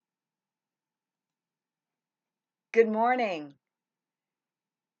Good morning.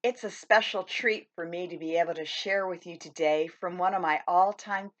 It's a special treat for me to be able to share with you today from one of my all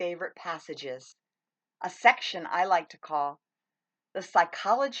time favorite passages, a section I like to call The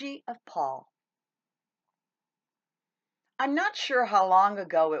Psychology of Paul. I'm not sure how long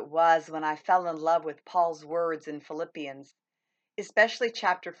ago it was when I fell in love with Paul's words in Philippians, especially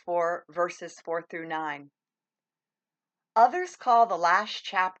chapter 4, verses 4 through 9. Others call the last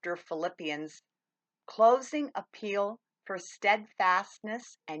chapter of Philippians closing appeal for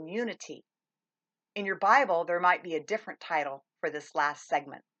steadfastness and unity. In your Bible, there might be a different title for this last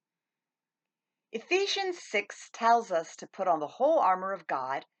segment. Ephesians 6 tells us to put on the whole armor of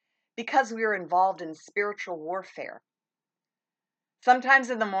God because we are involved in spiritual warfare. Sometimes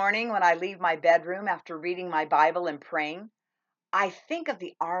in the morning when I leave my bedroom after reading my Bible and praying, I think of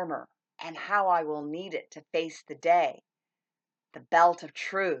the armor and how I will need it to face the day. The belt of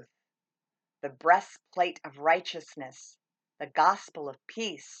truth, the breastplate of righteousness, the gospel of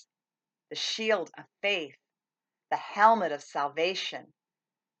peace, the shield of faith, the helmet of salvation,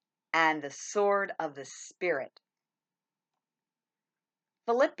 and the sword of the Spirit.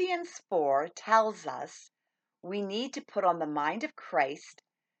 Philippians 4 tells us we need to put on the mind of Christ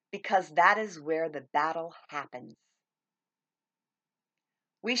because that is where the battle happens.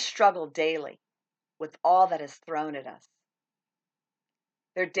 We struggle daily with all that is thrown at us.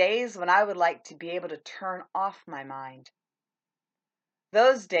 There are days when I would like to be able to turn off my mind.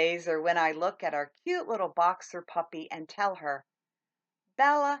 Those days are when I look at our cute little boxer puppy and tell her,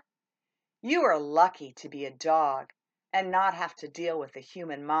 Bella, you are lucky to be a dog and not have to deal with the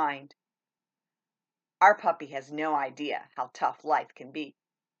human mind. Our puppy has no idea how tough life can be.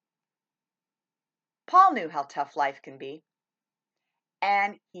 Paul knew how tough life can be,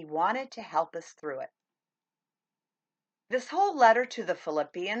 and he wanted to help us through it. This whole letter to the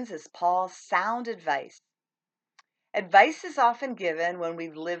Philippians is Paul's sound advice. Advice is often given when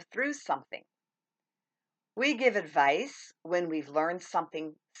we've lived through something. We give advice when we've learned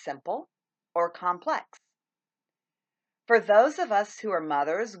something simple or complex. For those of us who are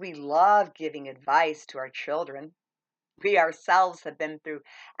mothers, we love giving advice to our children. We ourselves have been through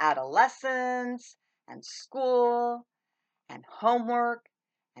adolescence and school and homework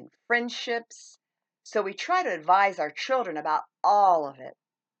and friendships, so we try to advise our children about all of it.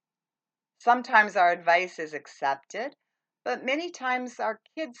 Sometimes our advice is accepted, but many times our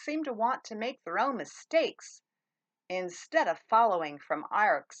kids seem to want to make their own mistakes instead of following from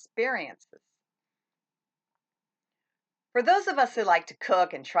our experiences. For those of us who like to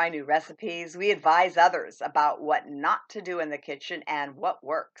cook and try new recipes, we advise others about what not to do in the kitchen and what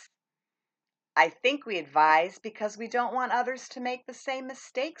works. I think we advise because we don't want others to make the same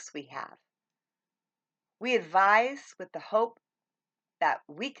mistakes we have. We advise with the hope that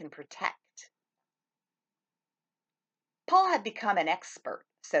we can protect. Paul had become an expert,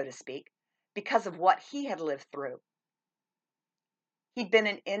 so to speak, because of what he had lived through. He'd been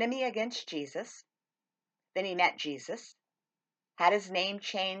an enemy against Jesus, then he met Jesus, had his name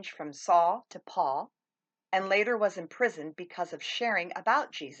changed from Saul to Paul, and later was imprisoned because of sharing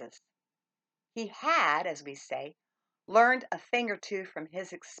about Jesus. He had, as we say, learned a thing or two from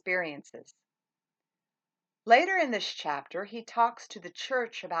his experiences. Later in this chapter, he talks to the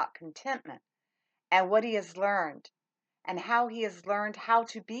church about contentment and what he has learned, and how he has learned how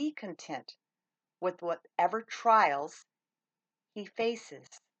to be content with whatever trials he faces.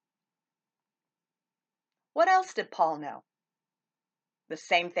 What else did Paul know? The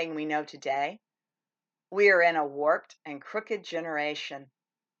same thing we know today. We are in a warped and crooked generation.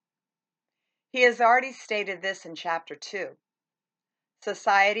 He has already stated this in chapter 2.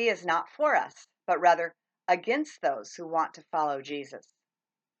 Society is not for us, but rather against those who want to follow Jesus.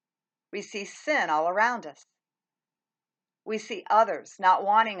 We see sin all around us. We see others not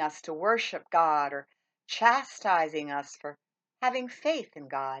wanting us to worship God or chastising us for having faith in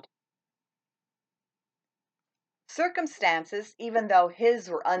God. Circumstances, even though his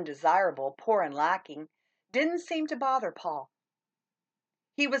were undesirable, poor, and lacking, didn't seem to bother Paul.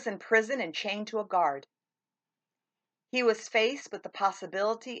 He was in prison and chained to a guard. He was faced with the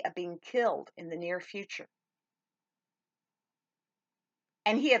possibility of being killed in the near future.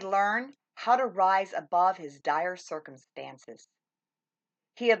 And he had learned how to rise above his dire circumstances.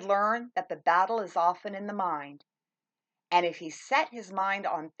 He had learned that the battle is often in the mind, and if he set his mind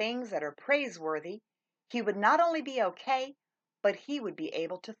on things that are praiseworthy, he would not only be okay, but he would be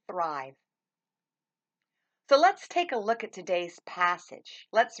able to thrive. So let's take a look at today's passage.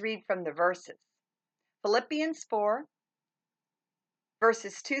 Let's read from the verses. Philippians 4,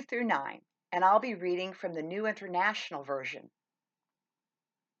 verses 2 through 9, and I'll be reading from the New International Version.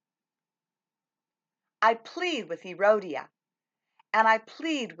 I plead with Erodia, and I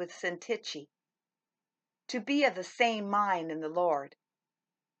plead with Syntyche to be of the same mind in the Lord.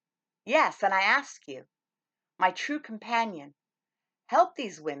 Yes, and I ask you, my true companion, help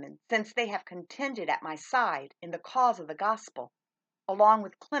these women, since they have contended at my side in the cause of the gospel, along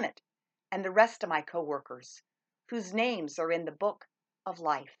with Clement and the rest of my co-workers, whose names are in the book of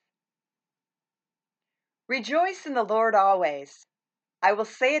life. Rejoice in the Lord always. I will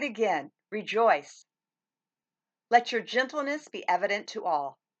say it again, rejoice. Let your gentleness be evident to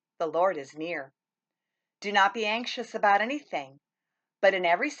all. The Lord is near. Do not be anxious about anything, but in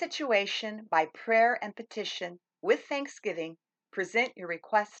every situation, by prayer and petition, with thanksgiving, present your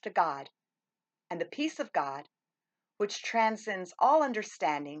requests to God, and the peace of God, which transcends all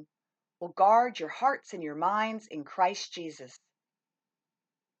understanding, will guard your hearts and your minds in Christ Jesus.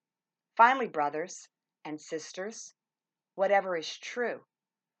 Finally, brothers and sisters, whatever is true,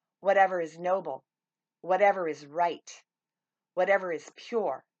 whatever is noble, whatever is right, whatever is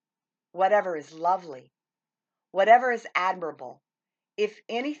pure, whatever is lovely, whatever is admirable, if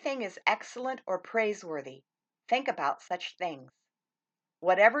anything is excellent or praiseworthy, think about such things.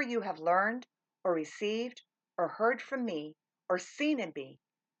 Whatever you have learned or received or heard from me or seen in me,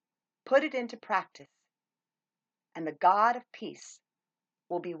 put it into practice, and the God of peace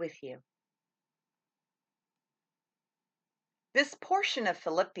will be with you. This portion of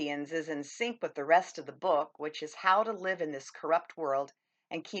Philippians is in sync with the rest of the book, which is how to live in this corrupt world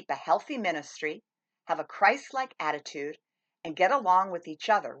and keep a healthy ministry, have a Christ-like attitude, and get along with each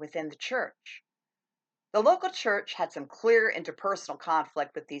other within the church. The local church had some clear interpersonal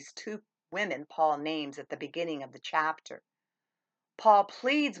conflict with these two women Paul names at the beginning of the chapter. Paul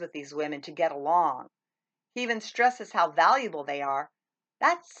pleads with these women to get along. He even stresses how valuable they are.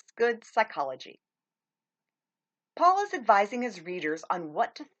 That's good psychology. Paul is advising his readers on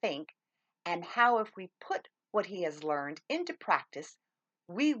what to think and how, if we put what he has learned into practice,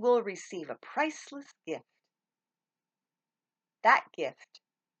 we will receive a priceless gift. That gift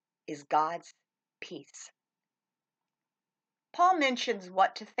is God's peace. Paul mentions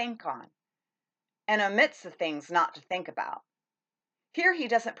what to think on and omits the things not to think about. Here he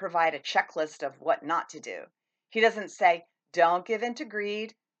doesn't provide a checklist of what not to do. He doesn't say, don't give in to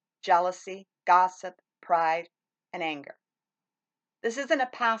greed, jealousy, gossip, pride, and anger. This isn't a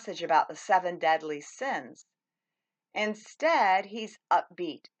passage about the 7 deadly sins. Instead, he's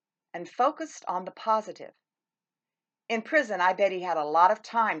upbeat and focused on the positive. In prison, I bet he had a lot of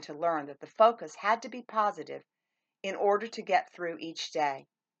time to learn that the focus had to be positive in order to get through each day.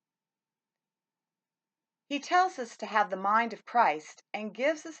 He tells us to have the mind of Christ and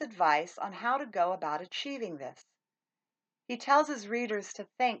gives us advice on how to go about achieving this. He tells his readers to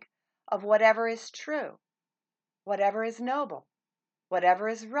think of whatever is true, whatever is noble, whatever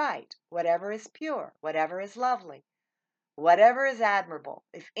is right, whatever is pure, whatever is lovely, whatever is admirable.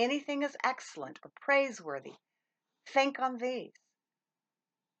 If anything is excellent or praiseworthy, think on these.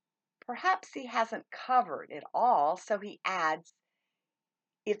 Perhaps he hasn't covered it all, so he adds,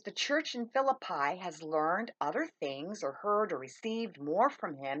 if the church in Philippi has learned other things or heard or received more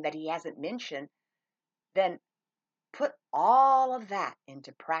from him that he hasn't mentioned, then put all of that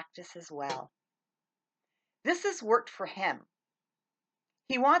into practice as well. This has worked for him.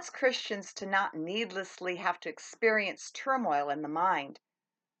 He wants Christians to not needlessly have to experience turmoil in the mind.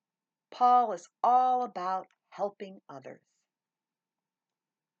 Paul is all about helping others.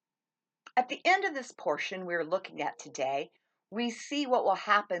 At the end of this portion we're looking at today, we see what will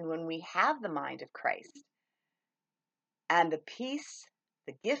happen when we have the mind of Christ. And the peace,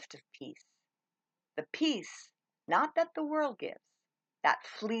 the gift of peace, the peace not that the world gives, that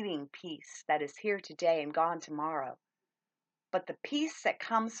fleeting peace that is here today and gone tomorrow, but the peace that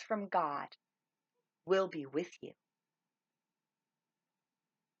comes from God will be with you.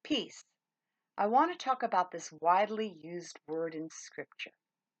 Peace. I want to talk about this widely used word in Scripture.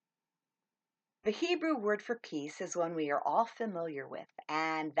 The Hebrew word for peace is one we are all familiar with,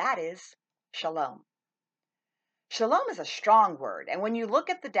 and that is shalom. Shalom is a strong word, and when you look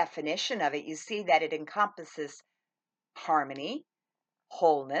at the definition of it, you see that it encompasses harmony,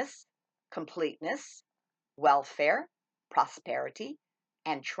 wholeness, completeness, welfare, prosperity,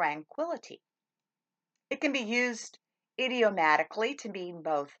 and tranquility. It can be used idiomatically to mean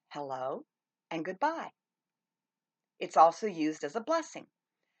both hello and goodbye. It's also used as a blessing,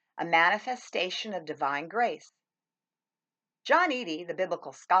 a manifestation of divine grace. John Eadie, the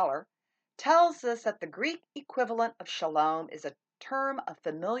biblical scholar, tells us that the Greek equivalent of shalom is a term of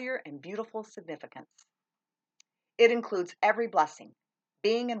familiar and beautiful significance. It includes every blessing,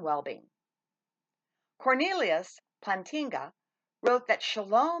 being and well-being. Cornelius Plantinga wrote that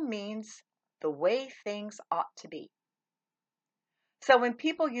shalom means the way things ought to be. So when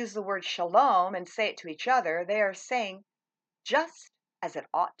people use the word shalom and say it to each other, they are saying just as it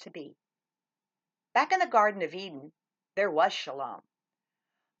ought to be. Back in the Garden of Eden, there was shalom.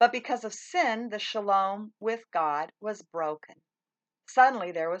 But because of sin, the shalom with God was broken.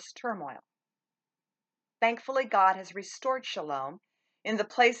 Suddenly there was turmoil. Thankfully, God has restored shalom in the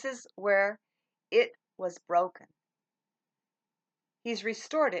places where it was broken. He's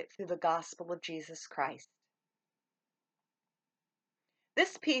restored it through the gospel of Jesus Christ.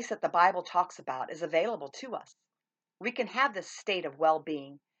 This peace that the Bible talks about is available to us. We can have this state of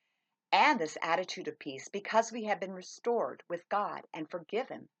well-being and this attitude of peace because we have been restored with God and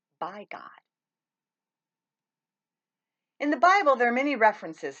forgiven by God. In the Bible, there are many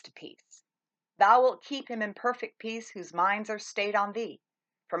references to peace. Thou wilt keep him in perfect peace whose minds are stayed on thee,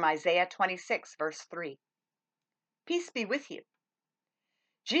 from Isaiah 26, verse 3. Peace be with you.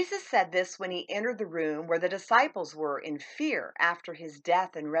 Jesus said this when he entered the room where the disciples were in fear after his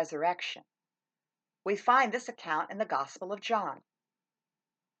death and resurrection. We find this account in the Gospel of John.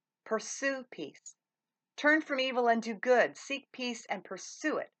 Pursue peace. Turn from evil and do good. Seek peace and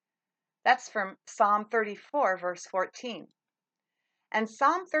pursue it. That's from Psalm 34, verse 14. And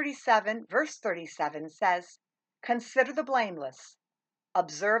Psalm 37, verse 37 says, consider the blameless,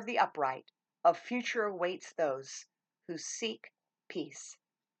 observe the upright. A future awaits those who seek peace.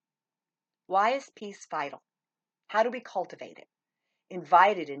 Why is peace vital? How do we cultivate it?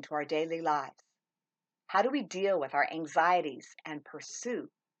 Invite it into our daily lives. How do we deal with our anxieties and pursue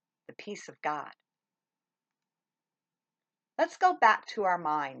the peace of God? Let's go back to our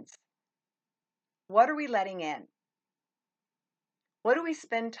minds. What are we letting in? What do we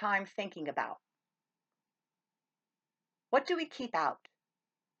spend time thinking about? What do we keep out?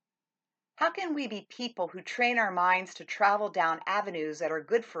 How can we be people who train our minds to travel down avenues that are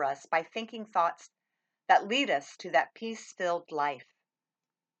good for us by thinking thoughts that lead us to that peace-filled life?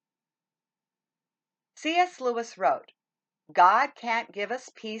 C.S. Lewis wrote, God can't give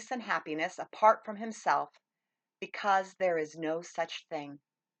us peace and happiness apart from himself because there is no such thing.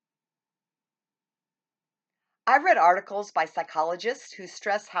 I've read articles by psychologists who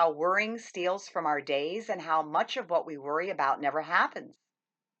stress how worrying steals from our days and how much of what we worry about never happens.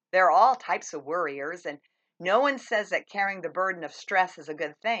 There are all types of worriers, and no one says that carrying the burden of stress is a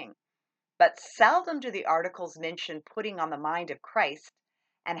good thing. But seldom do the articles mention putting on the mind of Christ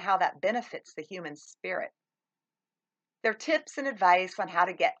and how that benefits the human spirit. There are tips and advice on how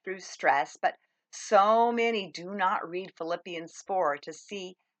to get through stress, but so many do not read Philippians 4 to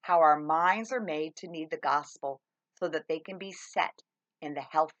see how our minds are made to need the gospel so that they can be set in the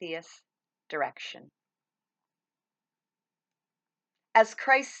healthiest direction. As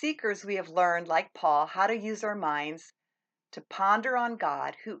Christ seekers, we have learned, like Paul, how to use our minds to ponder on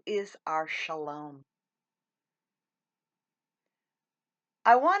God, who is our shalom.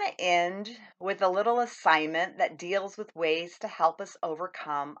 I want to end with a little assignment that deals with ways to help us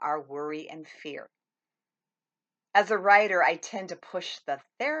overcome our worry and fear. As a writer, I tend to push the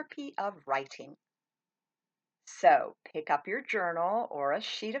therapy of writing. So pick up your journal or a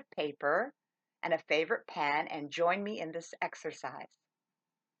sheet of paper and a favorite pen and join me in this exercise.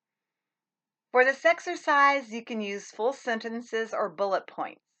 For this exercise, you can use full sentences or bullet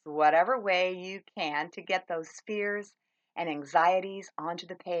points, whatever way you can to get those fears and anxieties onto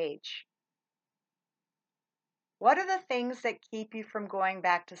the page. What are the things that keep you from going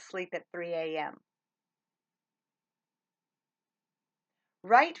back to sleep at 3 a.m.?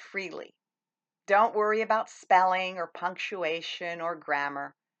 Write freely. Don't worry about spelling or punctuation or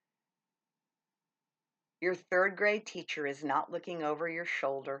grammar. Your third grade teacher is not looking over your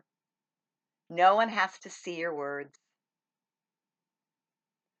shoulder. No one has to see your words.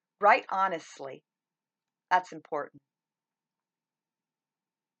 Write honestly. That's important.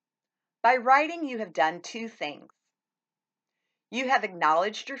 By writing, you have done two things. You have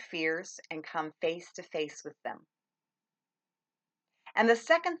acknowledged your fears and come face to face with them. And the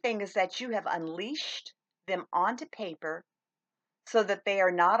second thing is that you have unleashed them onto paper so that they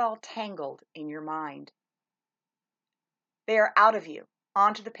are not all tangled in your mind. They are out of you,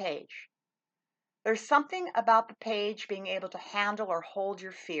 onto the page. There's something about the page being able to handle or hold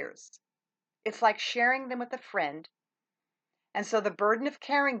your fears. It's like sharing them with a friend. And so the burden of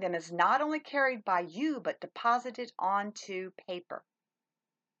carrying them is not only carried by you, but deposited onto paper.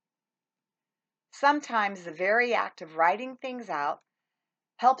 Sometimes the very act of writing things out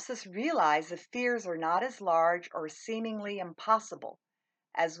helps us realize the fears are not as large or seemingly impossible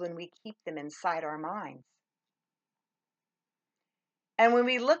as when we keep them inside our minds. And when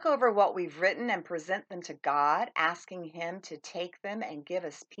we look over what we've written and present them to God, asking Him to take them and give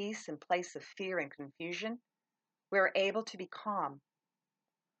us peace in place of fear and confusion, we're able to be calm.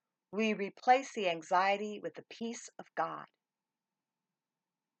 We replace the anxiety with the peace of God.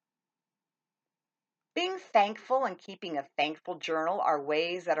 Being thankful and keeping a thankful journal are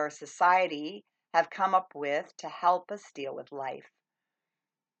ways that our society have come up with to help us deal with life.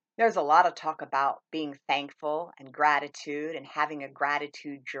 There's a lot of talk about being thankful and gratitude and having a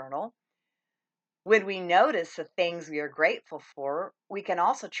gratitude journal. When we notice the things we are grateful for, we can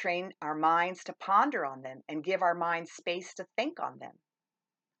also train our minds to ponder on them and give our minds space to think on them.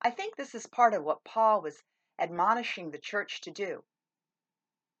 I think this is part of what Paul was admonishing the church to do.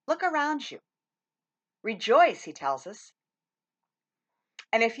 Look around you. Rejoice, he tells us.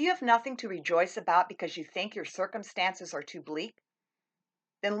 And if you have nothing to rejoice about because you think your circumstances are too bleak,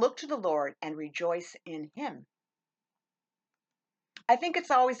 then look to the Lord and rejoice in Him. I think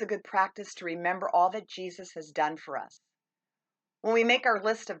it's always a good practice to remember all that Jesus has done for us. When we make our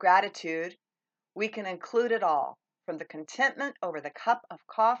list of gratitude, we can include it all, from the contentment over the cup of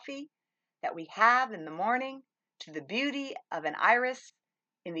coffee that we have in the morning, to the beauty of an iris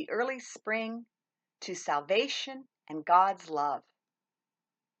in the early spring, to salvation and God's love.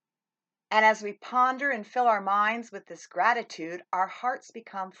 And as we ponder and fill our minds with this gratitude, our hearts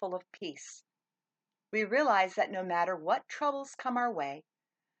become full of peace. We realize that no matter what troubles come our way,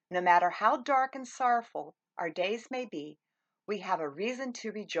 no matter how dark and sorrowful our days may be, we have a reason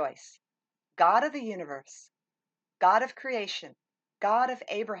to rejoice. God of the universe, God of creation, God of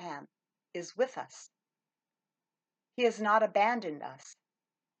Abraham is with us. He has not abandoned us.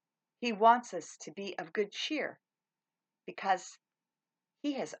 He wants us to be of good cheer because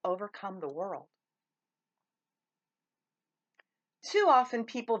He has overcome the world. Too often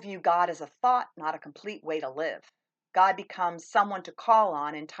people view God as a thought, not a complete way to live. God becomes someone to call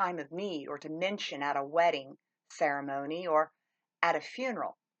on in time of need or to mention at a wedding ceremony or at a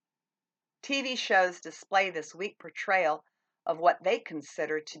funeral. TV shows display this weak portrayal of what they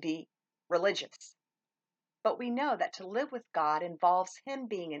consider to be religious. But we know that to live with God involves Him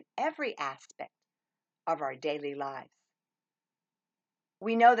being in every aspect of our daily lives.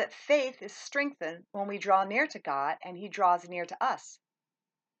 We know that faith is strengthened when we draw near to God and He draws near to us.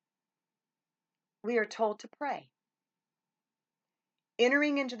 We are told to pray.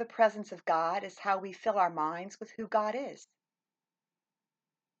 Entering into the presence of God is how we fill our minds with who God is.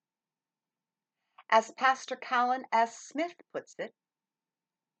 As Pastor Callan S. Smith puts it,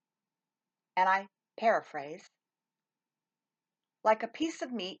 and I paraphrase, like a piece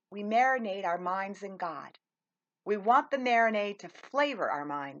of meat, we marinate our minds in God. We want the marinade to flavor our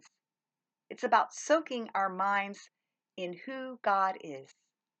minds. It's about soaking our minds in who God is.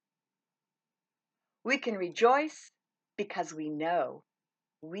 We can rejoice because we know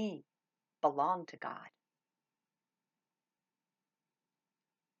we belong to God.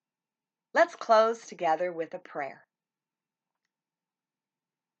 Let's close together with a prayer.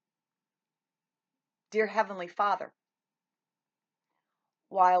 Dear Heavenly Father,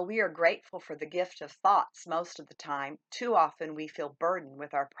 while we are grateful for the gift of thoughts most of the time, too often we feel burdened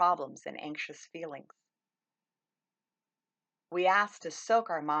with our problems and anxious feelings. We ask to soak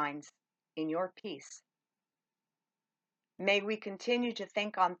our minds in your peace. May we continue to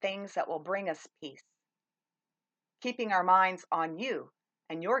think on things that will bring us peace, keeping our minds on you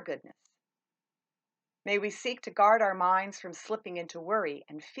and your goodness. May we seek to guard our minds from slipping into worry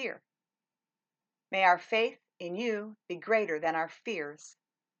and fear. May our faith in you be greater than our fears,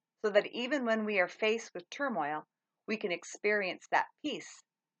 so that even when we are faced with turmoil, we can experience that peace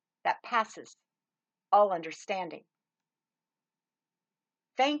that passes all understanding.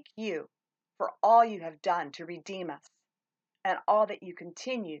 Thank you for all you have done to redeem us and all that you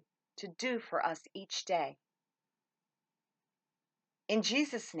continue to do for us each day. In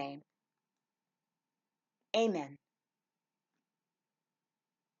Jesus' name, amen.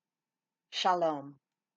 Shalom.